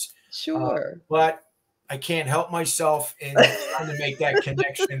records. Sure. But I can't help myself in trying to make that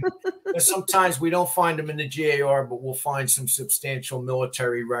connection. Sometimes we don't find them in the GAR, but we'll find some substantial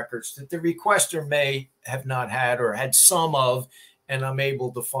military records that the requester may have not had or had some of, and I'm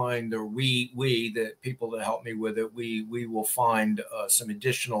able to find, or the people that help me with it, we will find some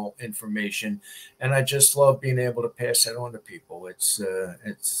additional information. And I just love being able to pass that on to people. It's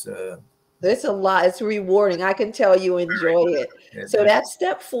a lot. It's rewarding. I can tell you enjoy it. So that's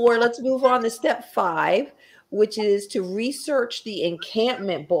step 4. Let's move on to step 5, which is to research the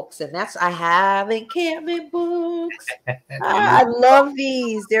encampment books. And I have encampment books. I love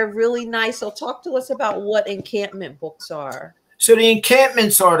these. They're really nice. So talk to us about what encampment books are. So the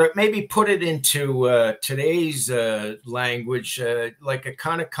encampments are, to maybe put it into today's language, like a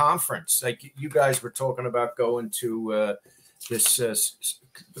kind of conference. Like you guys were talking about going to this,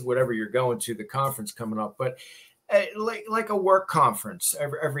 whatever you're going to, the conference coming up. But like a work conference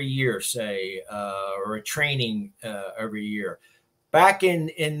every year, say, or a training every year. Back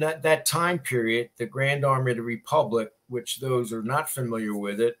in that time period, the Grand Army of the Republic, which those are not familiar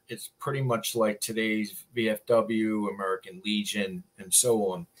with it, it's pretty much like today's VFW, American Legion, and so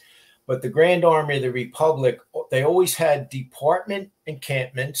on. But the Grand Army of the Republic, they always had department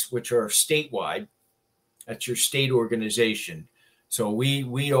encampments, which are statewide. That's your state organization. So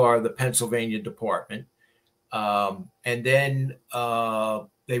we are the Pennsylvania department. And then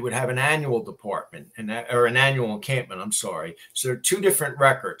they would have an annual department or an annual encampment. I'm sorry. So there are two different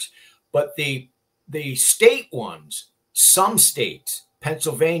records, but the state ones, some states,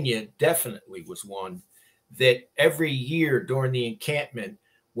 Pennsylvania definitely was one, that every year during the encampment,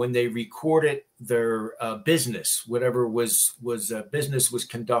 when they recorded their business, whatever was business was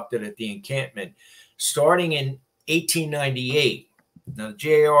conducted at the encampment, starting in 1898. Now, the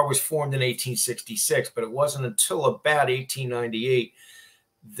GAR was formed in 1866, but it wasn't until about 1898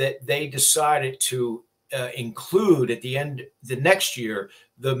 that they decided to include at the end, the next year,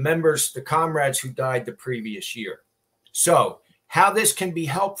 the members, the comrades who died the previous year. So how this can be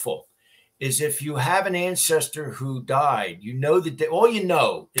helpful is if you have an ancestor who died, you know that all you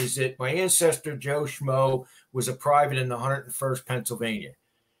know is that my ancestor Joe Schmo was a private in the 101st Pennsylvania.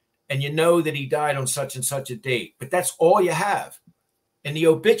 And you know that he died on such and such a date, but that's all you have. And the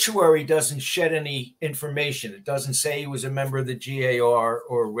obituary doesn't shed any information. It doesn't say he was a member of the GAR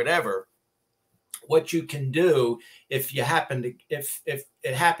or whatever. What you can do if it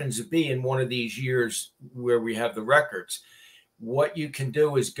happens to be in one of these years where we have the records, what you can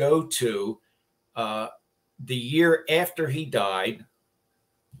do is go to the year after he died,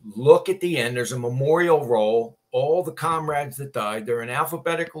 look at the end. There's a memorial roll, all the comrades that died. They're in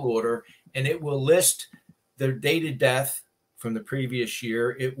alphabetical order, and it will list their date of death from the previous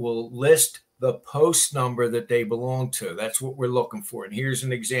year. It will list the post number that they belong to. That's what we're looking for. And here's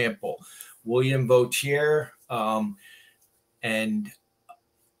an example. William Vautier. And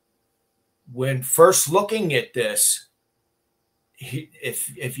when first looking at this,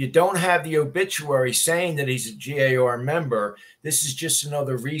 if you don't have the obituary saying that he's a GAR member, this is just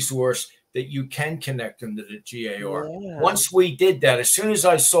another resource that you can connect him to the GAR. Yeah. Once we did that, as soon as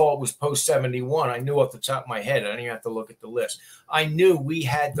I saw it was post 71, I knew off the top of my head, I didn't even have to look at the list. I knew we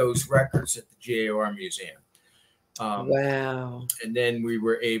had those records at the GAR Museum. Wow. And then we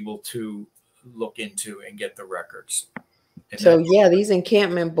were able to look into and get the records. And so yeah, these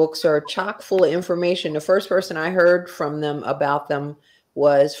encampment books are chock full of information. The first person I heard from them about them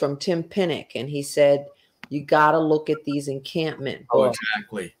was from Tim Pinnock, and he said, you got to look at these encampment books. Oh,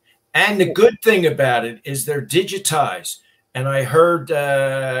 exactly. And the good thing about it is they're digitized. And I heard,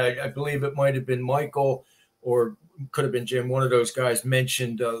 I believe it might have been Michael or could have been Jim, one of those guys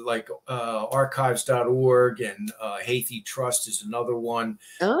mentioned like archives.org and Hathi Trust is another one.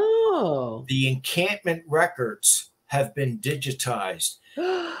 Oh. The encampment records have been digitized.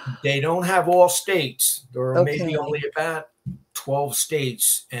 They don't have all states. There are maybe only about 12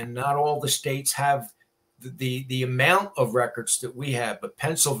 states, and not all the states have the amount of records that we have. But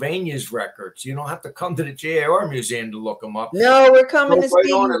Pennsylvania's records, you don't have to come to the GAR Museum to look them up. No, we're coming to see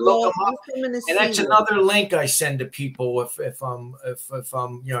you. Look them up. And that's another link I send to people if I'm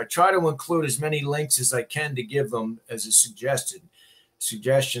you know, I try to include as many links as I can to give them as a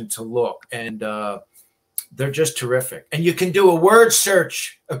suggestion to look. And they're just terrific. And you can do a word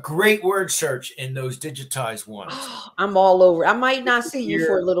search, a great word search in those digitized ones. I'm all over. I might not see you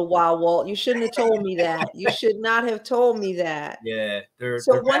for a little while, Walt. You shouldn't have told me that. You should not have told me that. Yeah.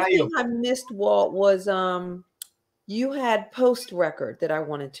 So one thing I missed, Walt, was you had post record that I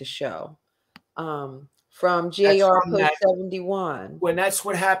wanted to show from GAR post 71. When that's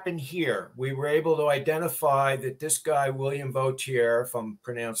what happened here. We were able to identify that this guy, William Vautier, if I'm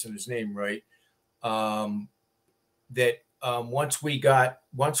pronouncing his name right, that once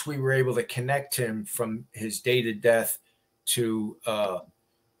we were able to connect him from his date of death to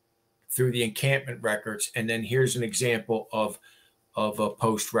through the encampment records, and then here's an example of a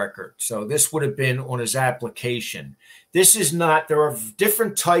post record. So this would have been on his application. This is not, there are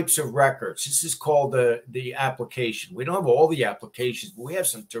different types of records. This is called the application. We don't have all the applications, but we have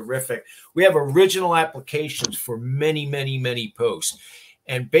some terrific, we have original applications for many, many, many posts.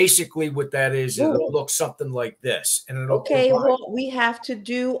 And basically what that is, Ooh. it'll look something like this. And it'll Okay, well, we have to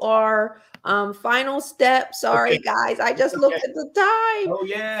do our final step. Sorry, Okay. guys. I just looked at the time. Oh,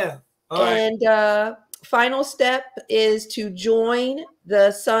 yeah. All right. And final step is to join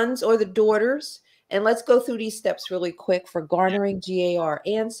the sons or the daughters. And let's go through these steps really quick. For garnering GAR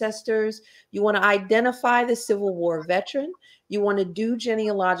ancestors, you want to identify the Civil War veteran. You want to do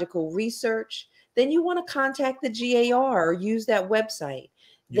genealogical research. Then you want to contact the GAR or use that website.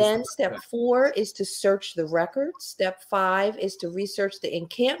 Then step 4 is to search the records. Step 5 is to research the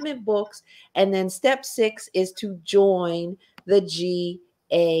encampment books. And then step 6 is to join the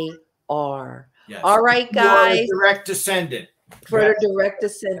GAR. Yes. All right, guys. Direct descendant. For the direct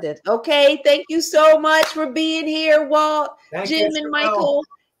descendant. Okay, thank you so much for being here, Walt, Jim, and Michael.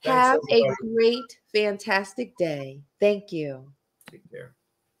 Have a great, fantastic day. Thank you. Take care.